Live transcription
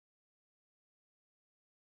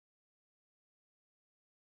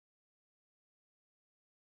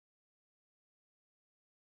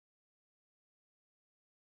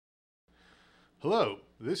Hello,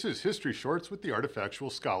 this is History Shorts with the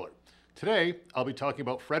Artifactual Scholar. Today, I'll be talking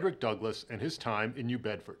about Frederick Douglass and his time in New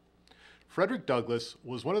Bedford. Frederick Douglass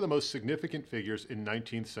was one of the most significant figures in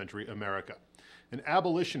 19th century America. An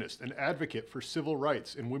abolitionist and advocate for civil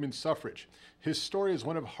rights and women's suffrage, his story is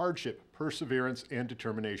one of hardship, perseverance, and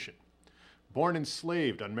determination. Born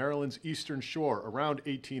enslaved on Maryland's eastern shore around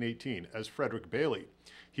 1818 as Frederick Bailey,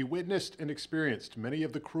 he witnessed and experienced many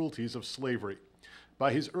of the cruelties of slavery.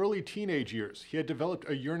 By his early teenage years, he had developed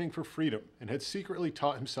a yearning for freedom and had secretly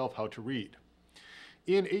taught himself how to read.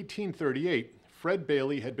 In 1838, Fred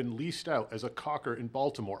Bailey had been leased out as a caulker in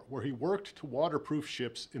Baltimore, where he worked to waterproof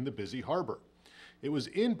ships in the busy harbor. It was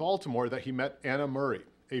in Baltimore that he met Anna Murray,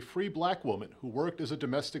 a free black woman who worked as a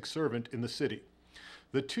domestic servant in the city.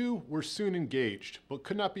 The two were soon engaged, but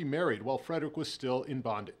could not be married while Frederick was still in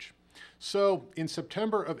bondage. So, in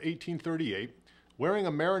September of 1838, wearing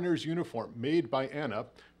a mariner's uniform made by Anna,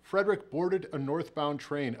 Frederick boarded a northbound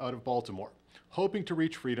train out of Baltimore, hoping to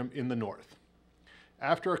reach freedom in the north.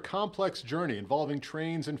 After a complex journey involving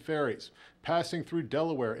trains and ferries, passing through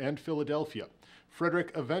Delaware and Philadelphia,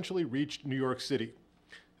 Frederick eventually reached New York City.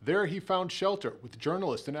 There he found shelter with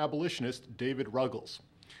journalist and abolitionist David Ruggles.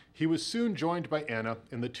 He was soon joined by Anna,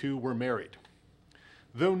 and the two were married.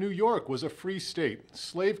 Though New York was a free state,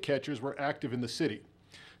 slave catchers were active in the city.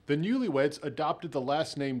 The newlyweds adopted the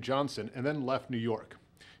last name Johnson and then left New York.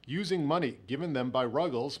 Using money given them by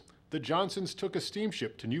Ruggles, the Johnsons took a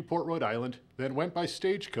steamship to Newport, Rhode Island, then went by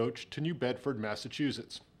stagecoach to New Bedford,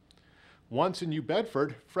 Massachusetts. Once in New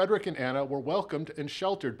Bedford, Frederick and Anna were welcomed and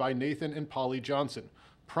sheltered by Nathan and Polly Johnson,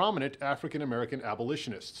 prominent African-American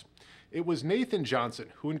abolitionists. It was Nathan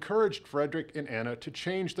Johnson who encouraged Frederick and Anna to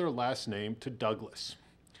change their last name to Douglass.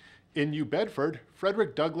 In New Bedford,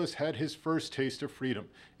 Frederick Douglass had his first taste of freedom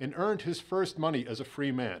and earned his first money as a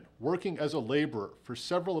free man, working as a laborer for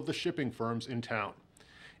several of the shipping firms in town.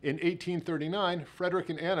 In 1839, Frederick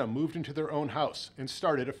and Anna moved into their own house and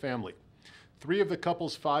started a family. 3 of the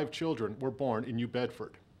couple's 5 children were born in New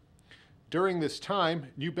Bedford. During this time,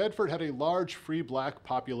 New Bedford had a large free black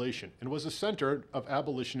population and was a center of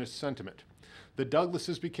abolitionist sentiment. The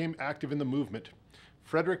Douglasses became active in the movement.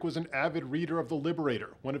 Frederick was an avid reader of The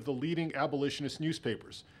Liberator, one of the leading abolitionist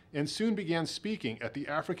newspapers, and soon began speaking at the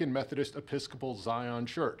African Methodist Episcopal Zion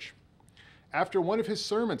Church. After one of his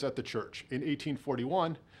sermons at the church in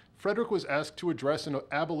 1841, Frederick was asked to address an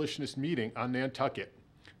abolitionist meeting on Nantucket.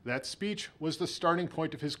 That speech was the starting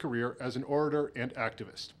point of his career as an orator and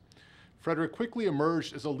activist. Frederick quickly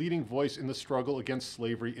emerged as a leading voice in the struggle against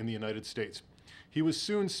slavery in the United States. He was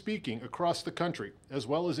soon speaking across the country, as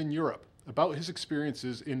well as in Europe, about his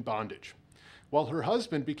experiences in bondage. While her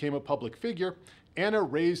husband became a public figure, Anna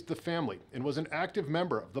raised the family and was an active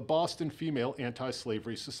member of the Boston Female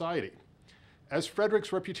Anti-Slavery Society. As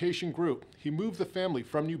Frederick's reputation grew, he moved the family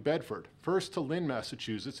from New Bedford, first to Lynn,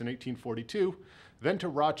 Massachusetts in 1842, then to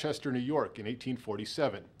Rochester, New York in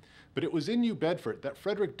 1847. But it was in New Bedford that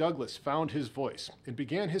Frederick Douglass found his voice and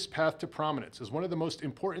began his path to prominence as one of the most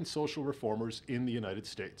important social reformers in the United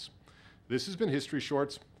States. This has been History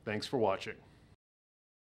Shorts. Thanks for watching.